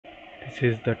This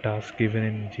is the task given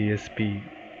in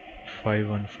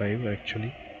GSP515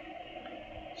 actually.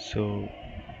 So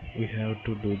we have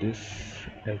to do this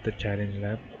as the challenge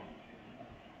lab.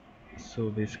 So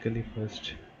basically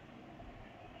first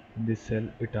in this cell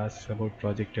it asks about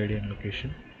project ID and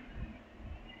location.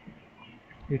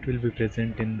 It will be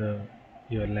present in the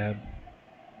your lab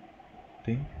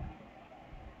thing.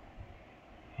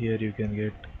 Here you can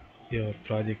get your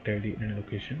project ID and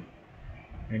location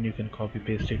and you can copy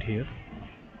paste it here.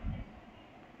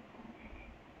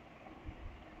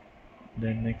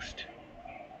 Then next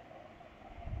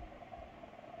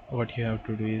what you have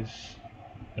to do is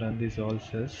run these all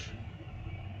cells,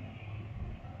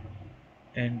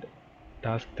 and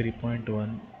task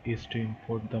 3.1 is to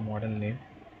import the model name.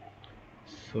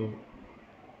 So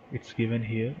it's given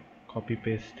here, copy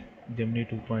paste Gemini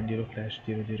 2.0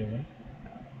 /001,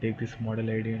 take this model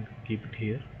ID and keep it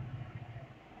here.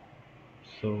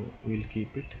 So we'll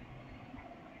keep it.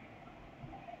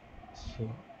 So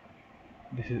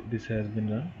this has been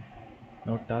run.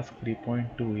 Now task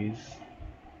 3.2 is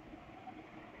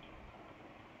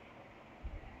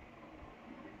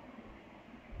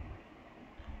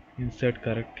insert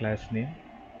correct class name.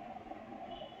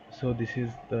 So this is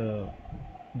the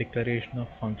declaration of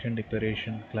function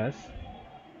declaration class.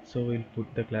 So we'll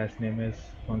put the class name as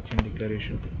function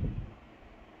declaration.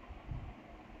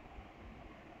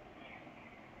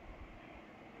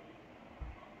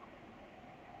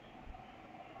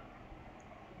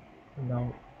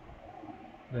 Now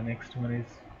the next one is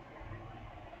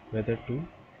weather tool.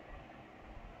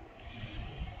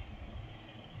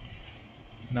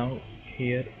 Now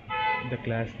here the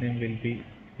class name will be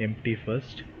empty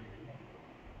first.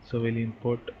 So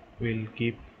we'll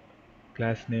keep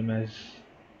class name as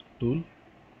tool.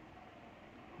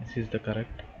 This is the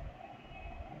correct.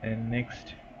 And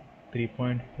next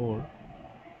 3.4,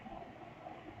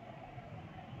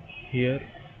 here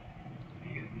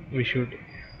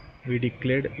we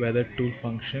declared weather tool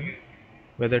function,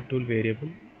 weather tool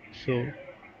variable. So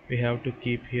we have to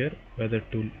keep here weather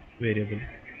tool variable.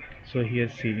 So here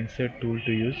see insert tool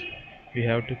to use, we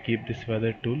have to keep this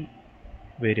weather tool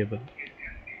variable.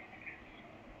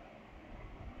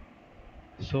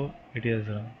 So it is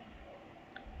run.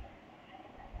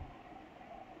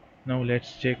 Now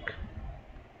let's check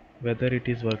whether it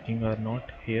is working or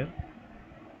not here.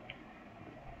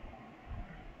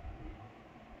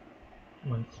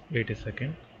 Wait a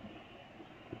second.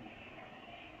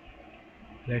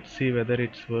 Let's see whether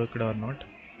it's worked or not.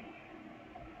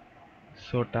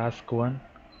 So task 1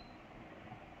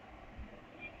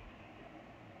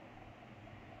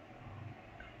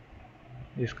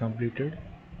 is completed,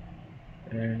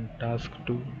 and task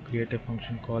 2 create a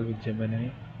function call with Gemini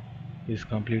is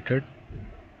completed.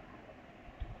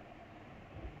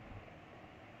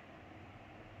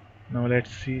 Now let's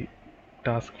see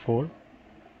task 4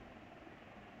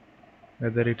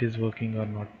 whether it is working or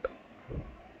not.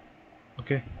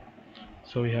 Okay,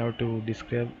 so we have to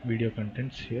describe video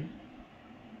contents here.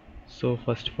 So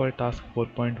first of all, task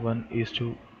 4.1 is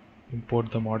to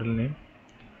import the model name.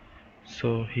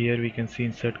 So here we can see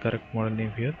insert correct model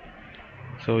name here.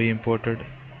 So we imported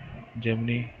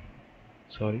Gemini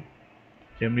 2.0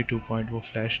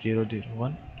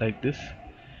 /001 like this.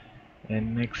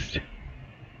 And next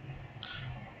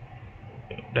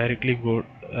directly go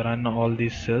run all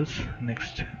these cells.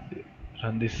 Next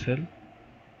run this cell,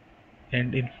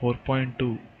 and in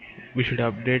 4.2 we should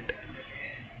update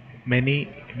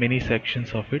many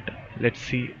sections of it. Let's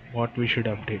see what we should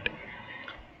update.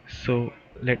 So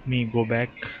let me go back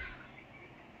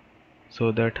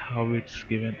so that how it's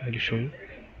given I'll show you.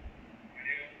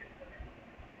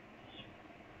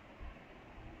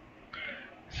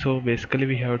 So basically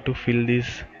we have to fill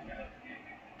these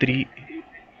 3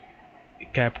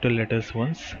 capital letters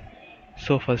once.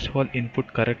 So first of all,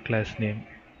 input correct class name.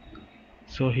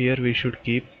 So here we should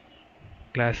keep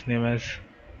class name as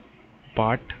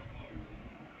part,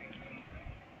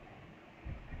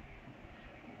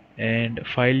 and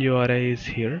file URI is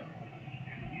here.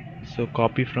 So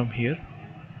copy from here,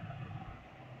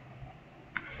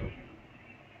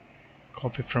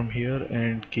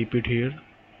 and keep it here.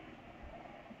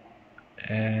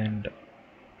 And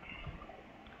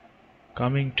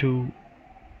coming to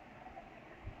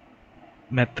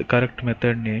correct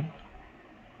method name,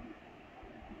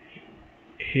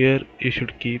 here you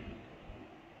should keep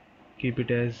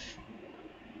it as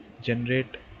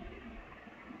generate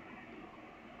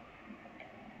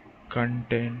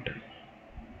content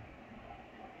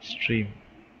stream.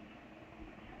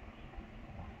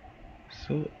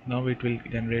 So now it will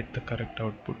generate the correct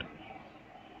output.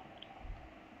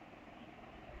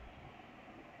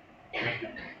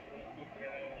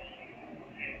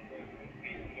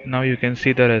 Now you can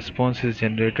see the response is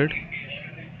generated.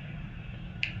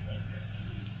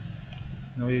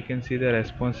 Now you can see the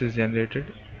response is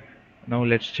generated. Now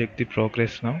let's check the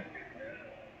progress now.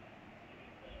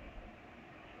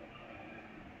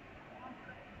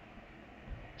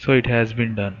 So it has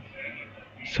been done.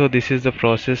 So this is the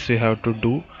process we have to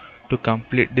do to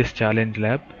complete this challenge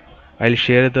lab. I'll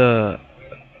share the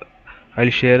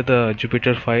I'll share the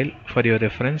Jupyter file for your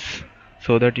reference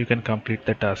so that you can complete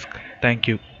the task. Thank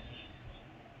you.